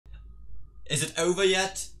Is it over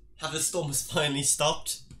yet? Have the storms finally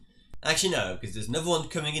stopped? Actually no, because there's another one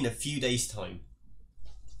coming in a few days' time.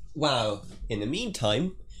 Wow, in the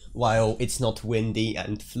meantime, while it's not windy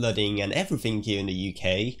and flooding and everything here in the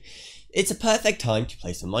UK, it's a perfect time to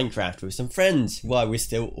play some Minecraft with some friends while we're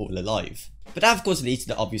still all alive. But that of course leads to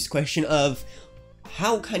the obvious question of,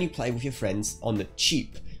 how can you play with your friends on the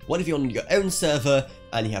cheap? What if you're on your own server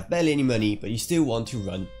and you have barely any money, but you still want to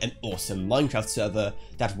run an awesome Minecraft server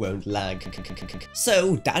that won't lag?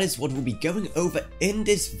 So that is what we'll be going over in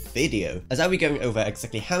this video, as I'll be going over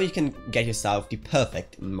exactly how you can get yourself the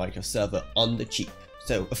perfect Minecraft server on the cheap.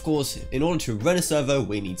 So, of course, in order to run a server,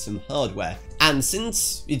 we need some hardware. And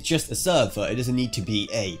since it's just a server, it doesn't need to be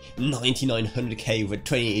a 9900K with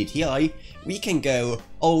 2080 Ti, we can go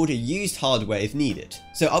old used hardware if needed.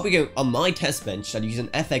 So I'll be going on my test bench that uses an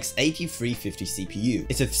FX 8350 CPU.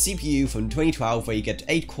 It's a CPU from 2012 where you get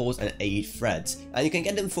 8 cores and 8 threads, and you can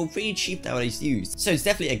get them for pretty cheap nowadays used. So it's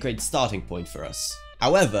definitely a great starting point for us.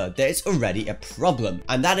 However, there is already a problem,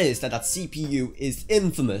 and that is that CPU is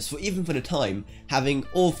infamous for, even for the time, having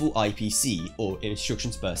awful IPC, or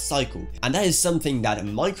instructions per cycle, and that is something that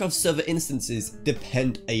Minecraft server instances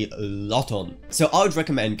depend a lot on. So I would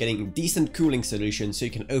recommend getting a decent cooling solution so you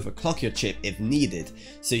can overclock your chip if needed,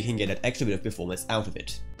 so you can get an extra bit of performance out of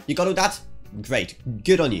it. You got all that? Great,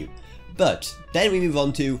 good on you. But then we move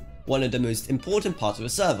on to one of the most important parts of a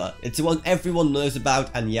server. It's the one everyone knows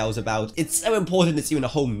about and yells about. It's so important it's even a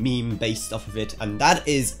whole meme based off of it, and that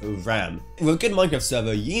is RAM. With a good Minecraft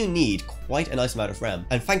server, you need quite a nice amount of RAM.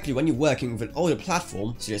 And thankfully, when you're working with an older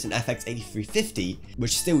platform, such as an FX 8350,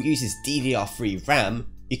 which still uses DDR3 RAM,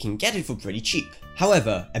 you can get it for pretty cheap.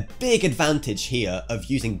 However, a big advantage here of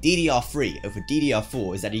using DDR3 over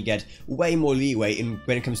DDR4 is that you get way more leeway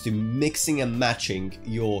when it comes to mixing and matching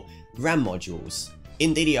your RAM modules.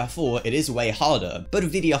 In DDR4, it is way harder, but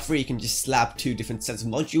with DDR3 you can just slap 2 different sets of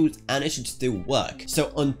modules and it should still work.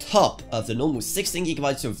 So on top of the normal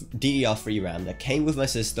 16GB of DDR3 RAM that came with my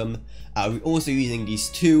system, we're also using these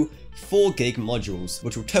 2 4GB modules,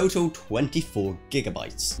 which will total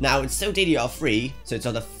 24GB. Now it's still DDR3, so it's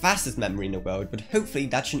not the fastest memory in the world, but hopefully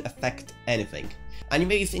that shouldn't affect anything. And you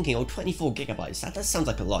may be thinking, oh, 24GB, that does sound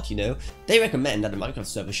like a lot, you know? They recommend that the Minecraft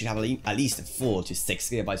server should have at least 4 to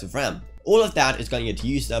 6GB of RAM. All of that is going to get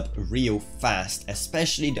used up real fast,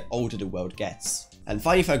 especially the older the world gets. And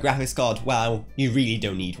finally, for a graphics card, well, you really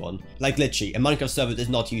don't need one. Like literally, a Minecraft server does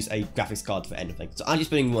not use a graphics card for anything. So I'm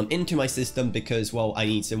just putting one into my system because, well, I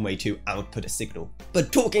need some way to output a signal.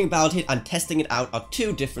 But talking about it and testing it out are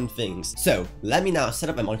 2 different things. So let me now set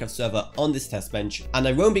up a Minecraft server on this test bench, and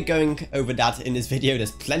I won't be going over that in this video.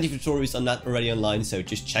 There's plenty of tutorials on that already online, so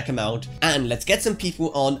just check them out. And let's get some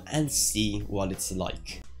people on and see what it's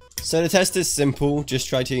like. So the test is simple. Just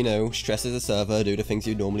try to, you know, stress the server, do the things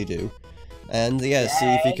you normally do. And yeah, see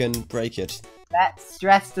if you can break it. Let's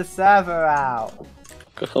stress the server out.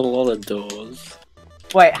 Got a lot of doors.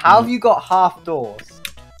 Wait, how have you got half doors?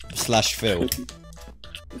 / fill.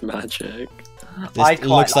 Magic. This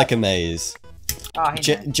looks like a maze. Oh,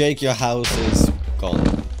 Jake, your house is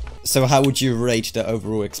gone. So how would you rate the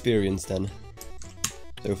overall experience then?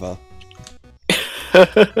 So far.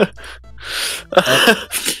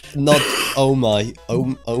 Not oh my,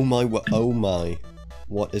 oh my,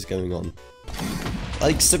 what is going on?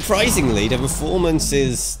 Like, surprisingly, the performance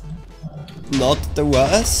is not the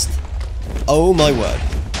worst. Oh my word.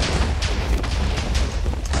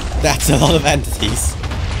 That's a lot of entities.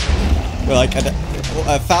 We're like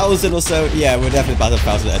 1,000 or so. Yeah, we're definitely about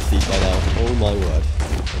 1,000 entities by now. Oh my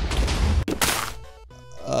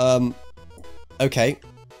word. Okay.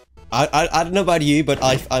 I don't know about you, but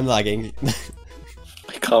I'm lagging.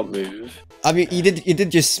 I can't move. I mean, you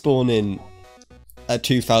did just spawn in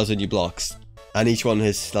 2,000 new blocks, and each one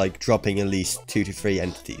is like dropping at least 2 to 3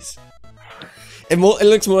 entities. It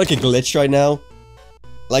looks more like a glitch right now.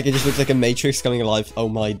 Like it just looks like a matrix coming alive. Oh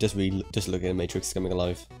my, just look at a matrix coming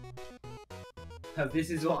alive. This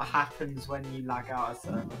is what happens when you lag out a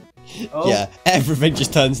server. Oh. Yeah, everything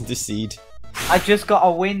just turns into seed. I just got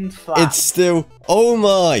a wind flap. It's still, oh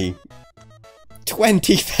my,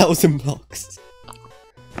 20,000 blocks.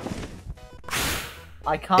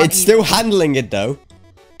 I can't. It's still handling it though.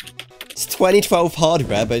 It's 2012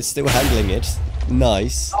 hardware, but it's still handling it.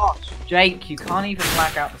 Nice. Gosh, Jake, you can't even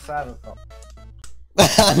lag out the server.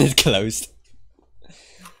 And it's closed.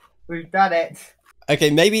 We've done it. Okay,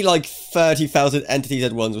 maybe like 30,000 entities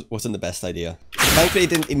at once wasn't the best idea. Thankfully, it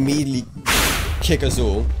didn't immediately kick us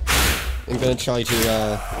all. I'm gonna try to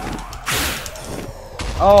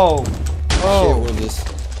Oh! Share all of this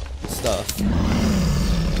stuff. There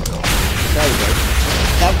we go.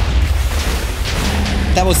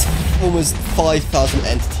 That was almost 5,000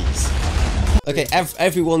 entities. Okay,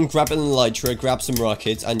 everyone grab an elytra, grab some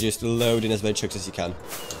rockets, and just load in as many trucks as you can.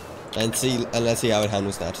 And let's see how it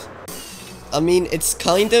handles that. I mean, it's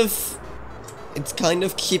kind of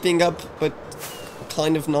keeping up, but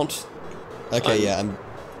kind of not. Okay, yeah,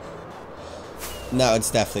 no,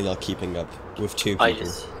 it's definitely not keeping up with 2 people. I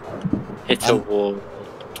just hit a wall.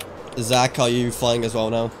 Zach, are you flying as well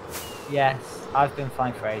now? Yes, I've been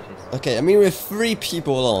flying for ages. Okay, I mean, with 3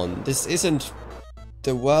 people on, this isn't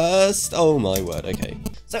the worst. Oh my word, okay.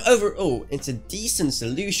 So overall, it's a decent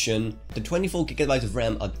solution. The 24GB of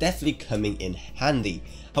RAM are definitely coming in handy.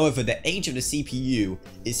 However, the age of the CPU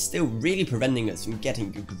is still really preventing us from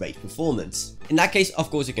getting a great performance. In that case, of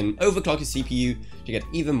course, you can overclock the CPU to get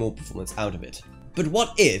even more performance out of it. But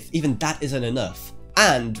what if even that isn't enough?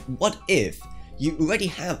 And what if you already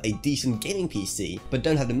have a decent gaming PC, but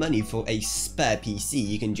don't have the money for a spare PC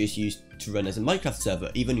you can just use to run as a Minecraft server,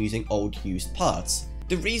 even using old used parts?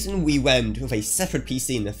 The reason we went with a separate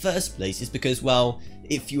PC in the first place is because, well,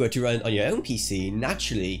 if you were to run on your own PC,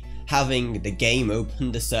 naturally, having the game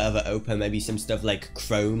open, the server open, maybe some stuff like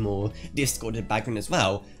Chrome or Discord in the background as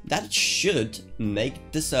well, that should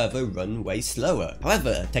make the server run way slower.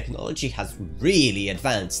 However, technology has really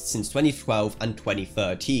advanced since 2012 and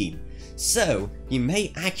 2013. So, you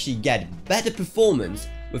may actually get better performance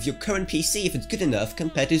with your current PC if it's good enough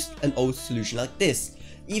compared to an old solution like this,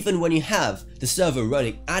 even when you have the server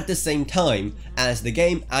running at the same time as the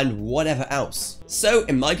game and whatever else. So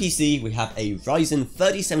in my PC we have a Ryzen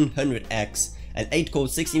 3700X, an 8-core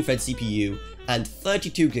 16-thread CPU, and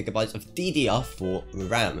 32GB of DDR4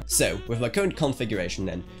 RAM. So with my current configuration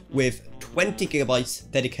then, with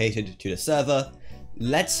 20GB dedicated to the server,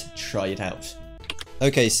 let's try it out.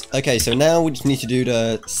 Okay, so now we just need to do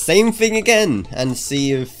the same thing again and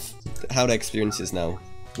see how the experience is now.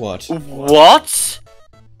 What? What?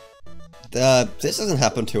 This doesn't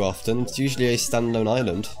happen too often. It's usually a standalone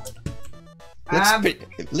island.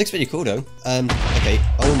 It looks pretty cool though. Okay.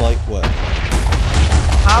 Oh my word.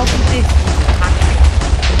 How did this even happen?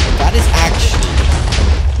 That is actually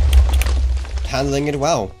handling it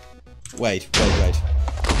well. Wait.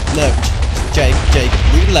 No, Jake,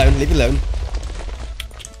 leave it alone.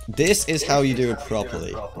 This is how you do it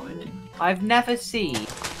properly. I've never seen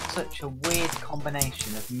such a weird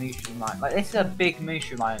combination of mushroom line. Like, this is a big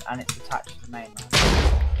mushroom line and it's attached to the main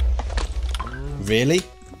line. Really?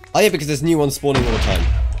 Oh yeah, because there's new ones spawning all the time.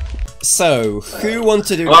 So, who wants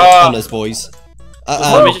to do the honors, boys?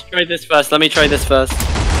 Let me just try this first.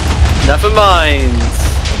 Never mind.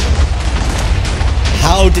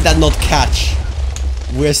 How did that not catch?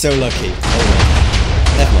 We're so lucky.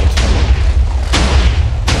 Oh, never mind.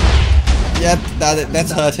 Yep,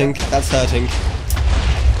 that's hurting. That's hurting.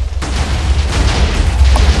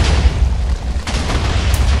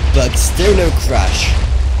 But still no crash.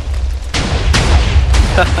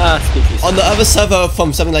 On the other server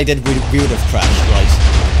from something like that, we would have crashed, right?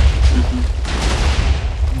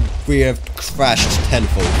 We have crashed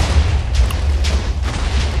tenfold.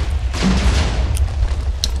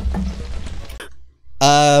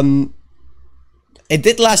 It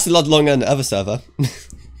did last a lot longer than the other server.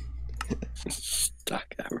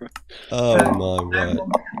 Stack error. Oh my word.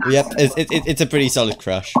 Yep, it's a pretty solid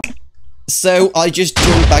crash. So I just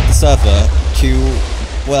joined back the server to,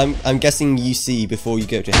 well, I'm guessing UC before you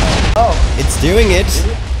go to hell. Oh, it's doing it.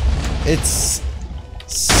 It's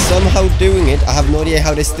somehow doing it. I have no idea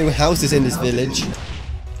how there's still houses in this village.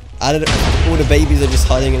 I don't know, all the babies are just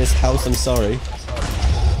hiding in this house. I'm sorry.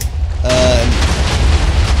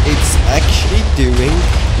 It's actually doing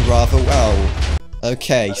rather well.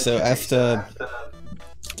 Okay, so after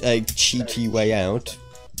a cheeky way out,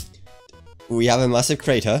 we have a massive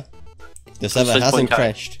crater. The server hasn't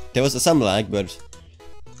crashed. There was some lag, but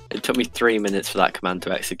it took me 3 minutes for that command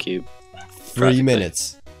to execute. 3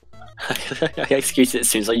 minutes. I executed it as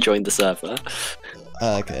soon as I joined the server.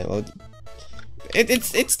 Okay, well,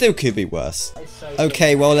 it still could be worse.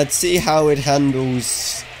 Okay, well, let's see how it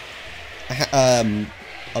handles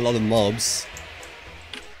a lot of mobs,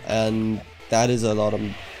 and that is a lot of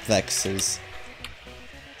vexes.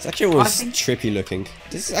 It's actually almost trippy looking.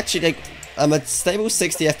 This is actually like, I'm at stable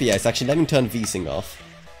 60 FPS. Actually, let me turn VSync off,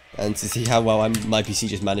 and to see how well my PC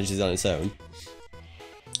just manages on its own.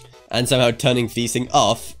 And somehow turning VSync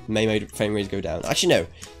off may make frame rates go down. Actually, no,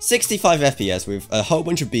 65 FPS with a whole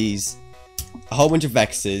bunch of bees, a whole bunch of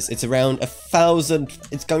vexes. It's around 1,000.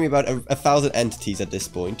 It's going to be about 1,000 entities at this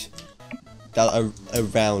point that are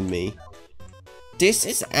around me. This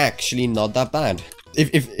is actually not that bad.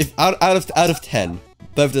 If out of 10,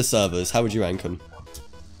 both the servers, how would you rank them?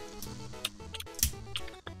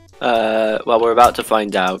 Well, we're about to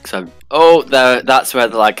find out. Oh, there. That's where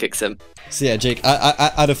the lag kicks in. So yeah, Jake,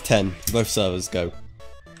 out of 10, both servers go.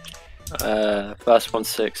 First one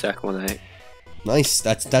 6, second one 8. Nice.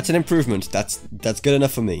 That's an improvement. That's good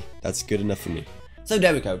enough for me. That's good enough for me. So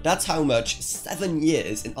there we go. That's how much 7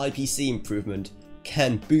 years in IPC improvement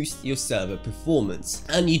can boost your server performance.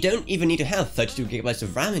 And you don't even need to have 32 gigabytes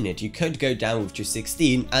of RAM in it. You could go down with just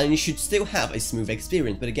 16 and you should still have a smooth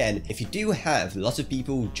experience. But again, if you do have lots of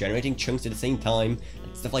people generating chunks at the same time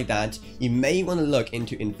and stuff like that, you may want to look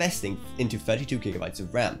into investing into 32 gigabytes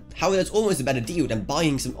of RAM. However, that's almost a better deal than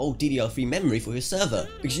buying some old DDR3 memory for your server,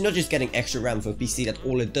 because you're not just getting extra RAM for a PC that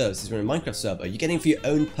all it does is run a Minecraft server, you're getting it for your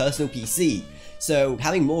own personal PC. So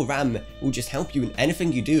having more RAM will just help you in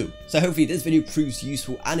anything you do. So hopefully this video proves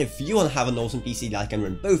useful, and if you want to have an awesome PC that can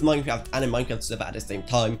run both Minecraft and a Minecraft server at the same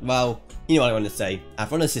time, well, you know what I want to say.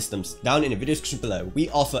 Avrona Systems, down in the video description below, we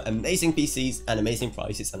offer amazing PCs and amazing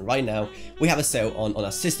prices, and right now we have a sale on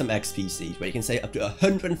our System X PCs where you can save up to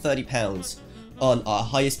 £130 on our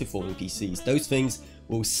highest performing PCs. Those things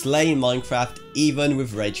will slay Minecraft even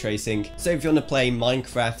with ray tracing. So if you want to play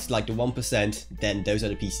Minecraft like the 1%, then those are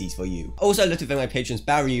the PCs for you. Also, I'd like to thank my patrons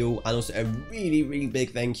Burial, and also a really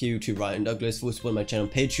big thank you to Ryan Douglas for supporting my channel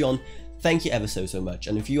on Patreon. Thank you ever so much.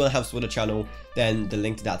 And if you want to help support the channel, then the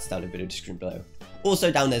link to that's down in the video description below.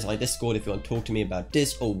 Also down there's my Discord if you want to talk to me about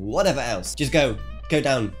this or whatever else. Just go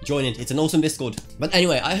down, join it, it's an awesome Discord. But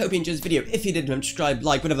anyway, I hope you enjoyed this video. If you did, subscribe,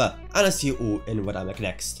 like, whatever, and I'll see you all in what I make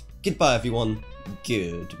next. Goodbye everyone,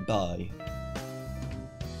 goodbye.